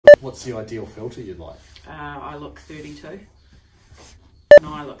What's the ideal filter you'd like? I look 32.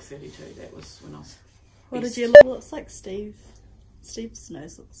 No, I look 32. That was when I was... What did you look? Looks like Steve. Steve's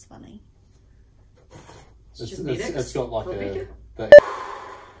nose looks funny. It's got like Rebecca? a...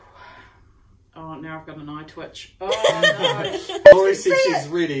 Oh, now I've got an eye twitch. Oh, no. Laurie said she's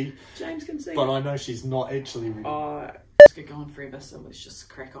ready, James can see but it. I know she's not actually ready. Oh, it's get going forever, so let's just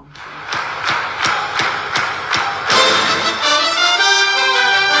crack on.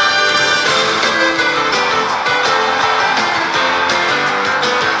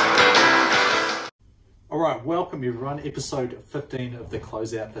 Alright, welcome everyone. Episode 15 of the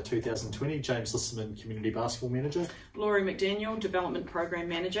closeout for 2020. James Lisserman, Community Basketball Manager. Laurie McDaniel, Development Program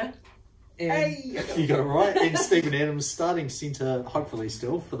Manager. Hey! You got it right. And Stephen Adams, starting centre, hopefully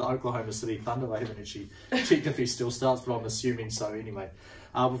still, for the Oklahoma City Thunder. I haven't actually checked if he still starts, but I'm assuming so anyway.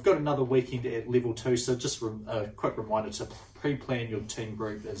 We've got another weekend at level 2, so just a quick reminder to pre-plan your team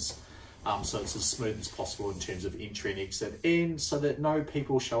group so it's as smooth as possible in terms of entry and exit, and so that no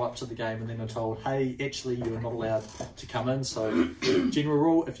people show up to the game and then are told, hey, actually you're not allowed to come in. So general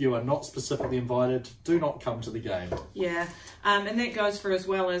rule, if you are not specifically invited, do not come to the game. Yeah, and that goes for as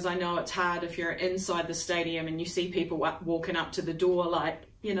well as, I know it's hard if you're inside the stadium and you see people walking up to the door like,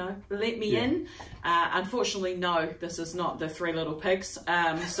 you know, let me in. Unfortunately, no, this is not the Three Little Pigs,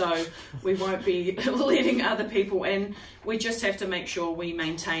 so we won't be letting other people in. We just have to make sure we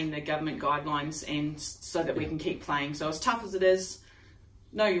maintain the government guidelines and so that we can keep playing. So as tough as it is,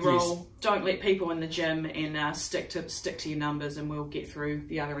 know your role, don't let people in the gym, and stick to your numbers, and we'll get through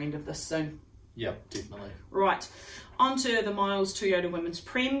the other end of this soon. Yep, definitely. Right, on to the Miles Toyota Women's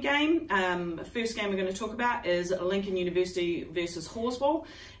Prem game. First game we're going to talk about is Lincoln University versus Horswell,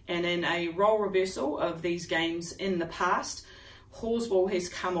 and in a role reversal of these games in the past, Horswell has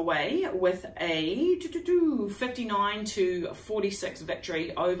come away with a 59-46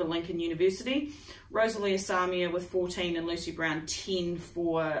 victory over Lincoln University. Rosalie Samia with 14 and Lucy Brown 10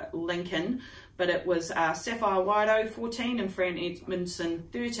 for Lincoln, but it was Sapphire Wido 14 and Fran Edmondson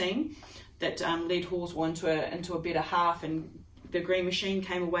 13 that led Horswell into a better half, and the Green Machine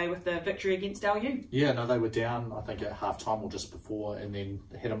came away with the victory against LU. Yeah, no, they were down, I think, at half-time or just before, and then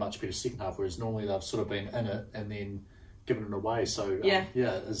had a much better second half, whereas normally they've sort of been in it and then given it away. So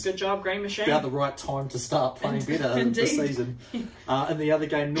it's good job, Green Machine. About the right time to start playing better this season. In the other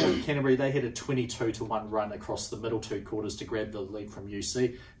game, North Canterbury, they had a 22-1 run across the middle two quarters to grab the lead from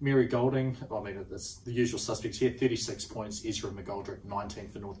UC. Mary Golding, I mean, it's the usual suspects here, 36 points. Ezra McGoldrick, 19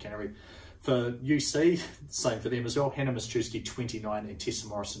 for North Canterbury. For UC, same for them as well. Hannah Miszewski, 29, and Tessa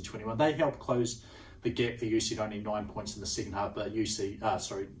Morrison, 21. They helped close the gap for UC to only 9 points in the second half, but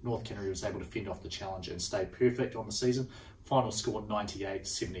North Canterbury was able to fend off the challenge and stay perfect on the season. Final score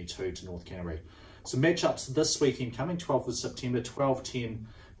 98-72 to North Canterbury. So matchups this weekend coming, 12th of September, 12:10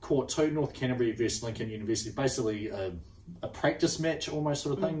 Court 2, North Canterbury versus Lincoln University. Basically a practice match almost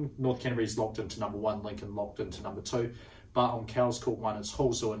sort of thing. North Canterbury's locked into number 1, Lincoln locked into number 2. But on Cal's Court 1, it's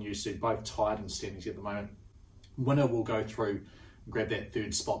Halsall and UC both tied in standings at the moment. Winner will go through and grab that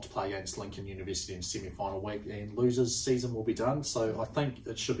third spot to play against Lincoln University in semi-final week, and losers' season will be done. So I think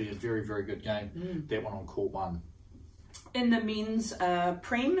it should be a very, very good game, that one on Court 1. In the men's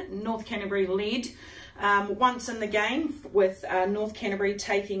Prem, North Canterbury led once in the game with North Canterbury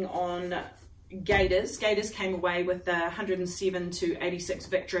taking on Gators. Gators came away with a 107-86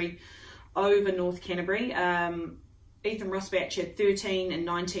 victory over North Canterbury. Ethan Rusbach had 13 and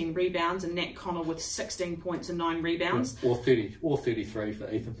 19 rebounds, and Nat Connell with 16 points and 9 rebounds. Or 30, or 33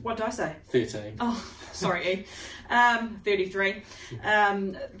 for Ethan. What did I say? 13. Oh, sorry, E. 33.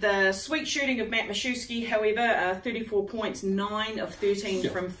 The sweet shooting of Matt Miszewski, however, 34 points, 9 of 13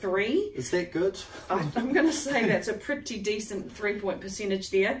 from 3. Is that good? I'm going to say that's a pretty decent 3-point percentage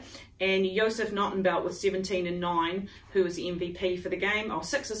there. And Joseph Nottenbelt with 17 and 9, who was the MVP for the game.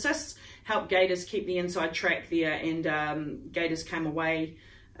 6 assists. Helped Gators keep the inside track there, and Gators came away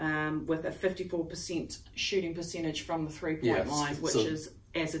with a 54% shooting percentage from the three-point line, which is,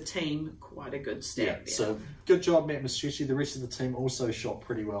 as a team, quite a good stat there. So good job, Matt Miszewski. The rest of the team also shot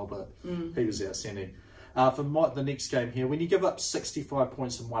pretty well, but he was outstanding. For the next game here, when you give up 65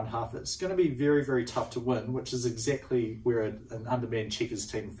 points in one half, it's going to be very, very tough to win, which is exactly where an undermanned Checkers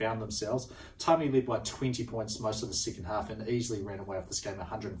team found themselves. Tami led by 20 points most of the second half and easily ran away with this game,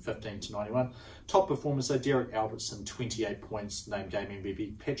 115-91. Top performers though, Derek Albertson, 28 points, named game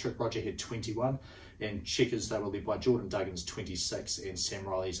MVP. Patrick Roger had 21, and Checkers, they were led by Jordan Duggins, 26, and Sam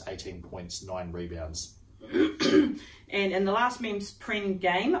Riley's 18 points, 9 rebounds. And in the last men's Prem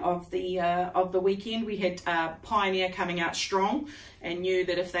game of the weekend, we had Pioneer coming out strong and knew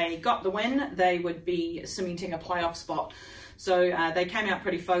that if they got the win, they would be cementing a playoff spot. So they came out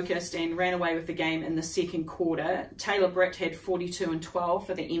pretty focused and ran away with the game in the second quarter. Taylor Britt had 42 and 12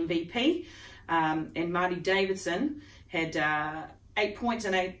 for the MVP. And Marty Davidson had 8 points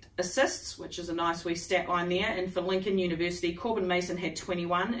and 8 assists, which is a nice wee stat line there. And for Lincoln University, Corbin Mason had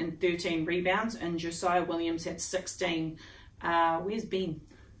 21 and 13 rebounds, and Josiah Williams had 16. Where's Ben?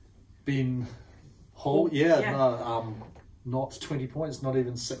 Ben Hall, no, not 20 points, not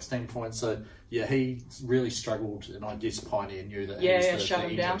even 16 points. So, yeah, he really struggled, and I guess Pioneer knew that he was the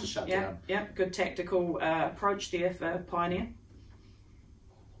engine to shut down. Yeah, good tactical approach there for Pioneer.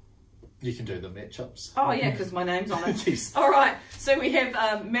 You can do the matchups. Oh, yeah, because my name's on it. Yes. All right, so we have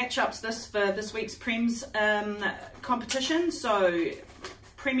matchups for this week's Prems competition. So,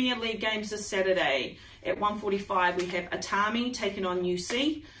 Premier League games this Saturday. At 1:45, we have Atami taking on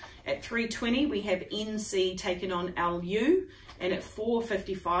UC. At 3:20, we have NC taking on LU. And at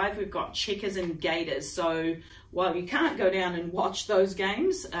 4:55, we've got Checkers and Gators. So, while you can't go down and watch those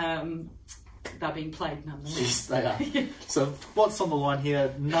games, they're being played nonetheless. Yes, they are. So what's on the line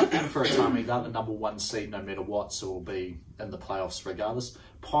here? Nothing for Atami. They're the number 1 seed no matter what, so will be in the playoffs regardless.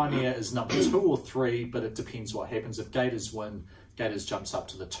 Pioneer is number 2 or 3, but it depends what happens. If Gators win, Gators jumps up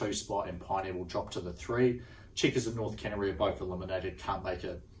to the 2 spot and Pioneer will drop to the 3. Checkers and North Canterbury are both eliminated, can't make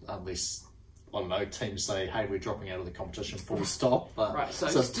it unless, I don't know, teams say, hey, we're dropping out of the competition, full stop. But, right, so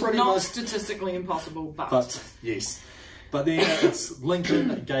it's pretty not much statistically impossible, but yes. But then it's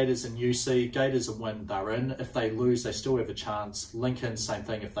Lincoln, Gators and UC. Gators a win, they're in. If they lose, they still have a chance. Lincoln, same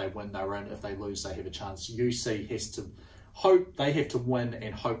thing. If they win, they're in. If they lose, they have a chance. UC has to hope, they have to win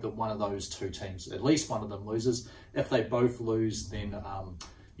and hope that one of those 2 teams, at least one of them, loses. If they both lose, then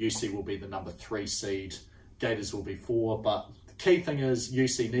UC will be the number 3 seed. Gators will be 4. But the key thing is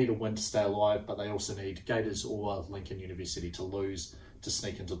UC need a win to stay alive, but they also need Gators or Lincoln University to lose to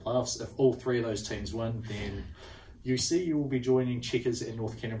sneak into the playoffs. If all 3 of those teams win, then UC, you will be joining Checkers and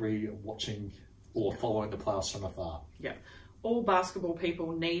North Canterbury watching or following the playoffs from afar. Yeah. All basketball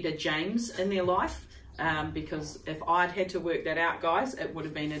people need a James in their life because if I'd had to work that out, guys, it would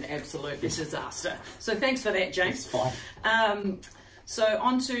have been an absolute disaster. So thanks for that, James. It's fine. So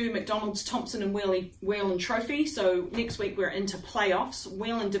on to McDonald's, Thompson and Whelan Trophy. So next week we're into playoffs.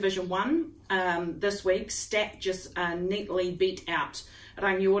 Whelan Division 1 this week. Stack just neatly beat out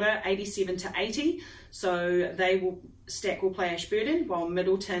Rangiora 87-80. So Stack will play Ashburton, while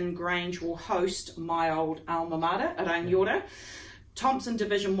Middleton Grange will host my old alma mater, Rangiora. Thompson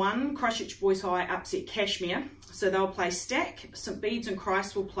Division 1, Christchurch Boys High upset Cashmere. So they'll play Stack. St Bede's and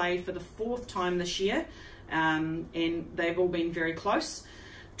Christ will play for the 4th time this year. And they've all been very close.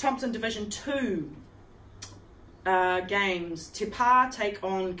 Thompson Division 2 games. Te Pā take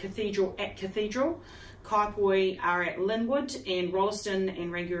on Cathedral at Cathedral. Kaipoi are at Linwood, and Rolleston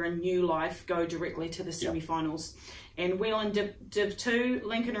and Rangiora New Life go directly to the semi-finals. And Whelan Div 2,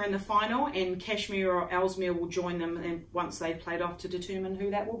 Lincoln are in the final, and Cashmere or Ellesmere will join them once they've played off to determine who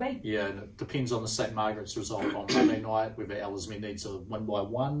that will be. Yeah, and it depends on the St Margaret's result on Monday night, whether Ellesmere needs a win by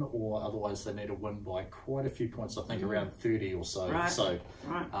 1 or otherwise they need a win by quite a few points, I think around 30 or so. Right. So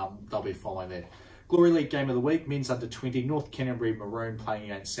they'll be following that. Glory League game of the week, men's under 20, North Canterbury Maroon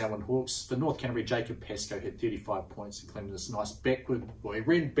playing against Selwyn Hawks. For North Canterbury, Jacob Pascoe had 35 points, including this nice backward, well, he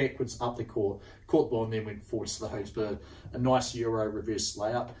ran backwards up the court, caught the ball and then went forwards to the hoops, but a nice Euro reverse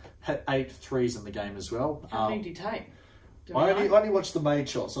layup. Hit 8 threes in the game as well. How many did he take? I only watched the made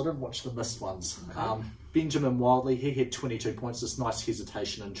shots, I didn't watch the missed ones. Okay. Benjamin Wildley, he had 22 points, this nice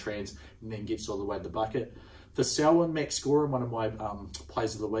hesitation in trans, and then gets all the way to the bucket. For Selwyn, Max Goran, one of my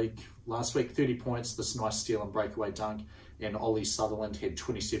plays of the week last week, 30 points, this nice steal and breakaway dunk. And Ollie Sutherland had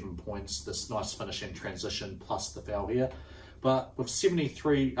 27 points, this nice finish in transition plus the foul here. But with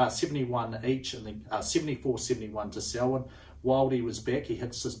 71 each, and then 74-71 to Selwyn, Wildie was back. He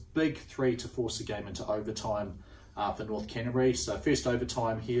hits this big 3 to force the game into overtime for North Canterbury. So first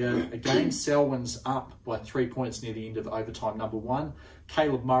overtime here. Again, Selwyn's up by 3 points near the end of overtime number 1.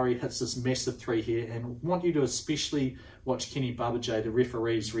 Caleb Murray hits this massive 3 here, and want you to especially watch Kenny Babajay, the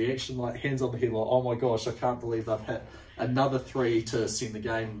referee's reaction, like hands on the head, like, oh my gosh, I can't believe they've hit another 3 to send the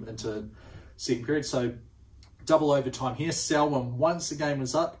game into second period. So double overtime here. Selwyn, once the game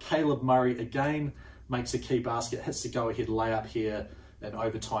was up, Caleb Murray again makes a key basket, hits the go-ahead layup here in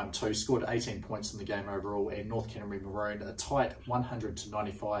overtime too, scored 18 points in the game overall, and North Canterbury Maroon a tight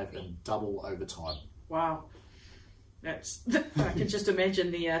 100-95 in double overtime. Wow. I can just imagine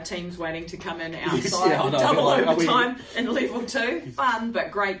the teams waiting to come in outside double overtime in level 2. Fun,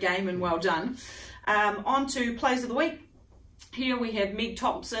 but great game and well done. On to plays of the week. Here we have Meg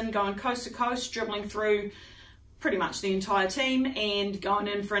Thompson going coast to coast, dribbling through pretty much the entire team and going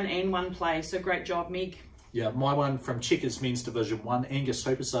in for an N1 play. So great job, Meg. Yeah, my one from Checkers Men's Division 1, Angus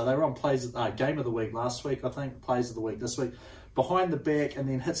Hooper. So they were on Game of the Week last week, I think, Plays of the Week this week. Behind the back and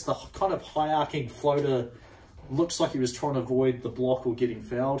then hits the kind of high arcing floater. Looks like he was trying to avoid the block or getting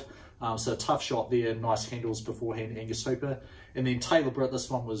fouled. So tough shot there, nice handles beforehand, Angus Hooper. And then Taylor Britt, this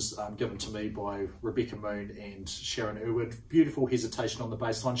one was given to me by Rebecca Moon and Sharon Irwood. Beautiful hesitation on the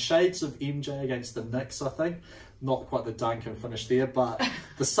baseline. Shades of MJ against the Knicks, I think. Not quite the Duncan finish there, but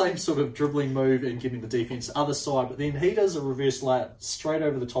the same sort of dribbling move and getting the defence other side. But then he does a reverse layup straight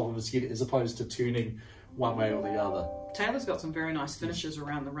over the top of his head as opposed to turning one way or the other. Taylor's got some very nice finishes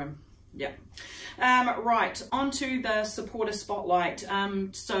around the rim. Yeah. Right, on to the supporter spotlight.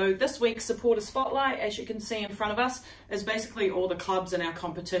 So this week's supporter spotlight, as you can see in front of us, is basically all the clubs in our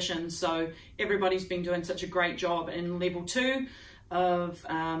competition. So everybody's been doing such a great job in level 2 of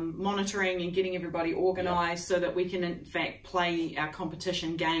monitoring and getting everybody organised so that we can in fact play our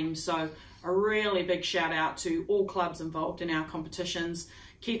competition games. So a really big shout out to all clubs involved in our competitions.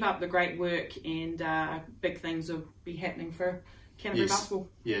 Keep up the great work, and big things will be happening for Canterbury basketball.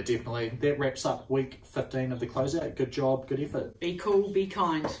 Yeah, definitely. That wraps up week 15 of the closeout. Good job, good effort. Be cool, be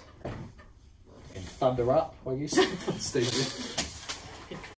kind. And thunder up, I guess. Steve.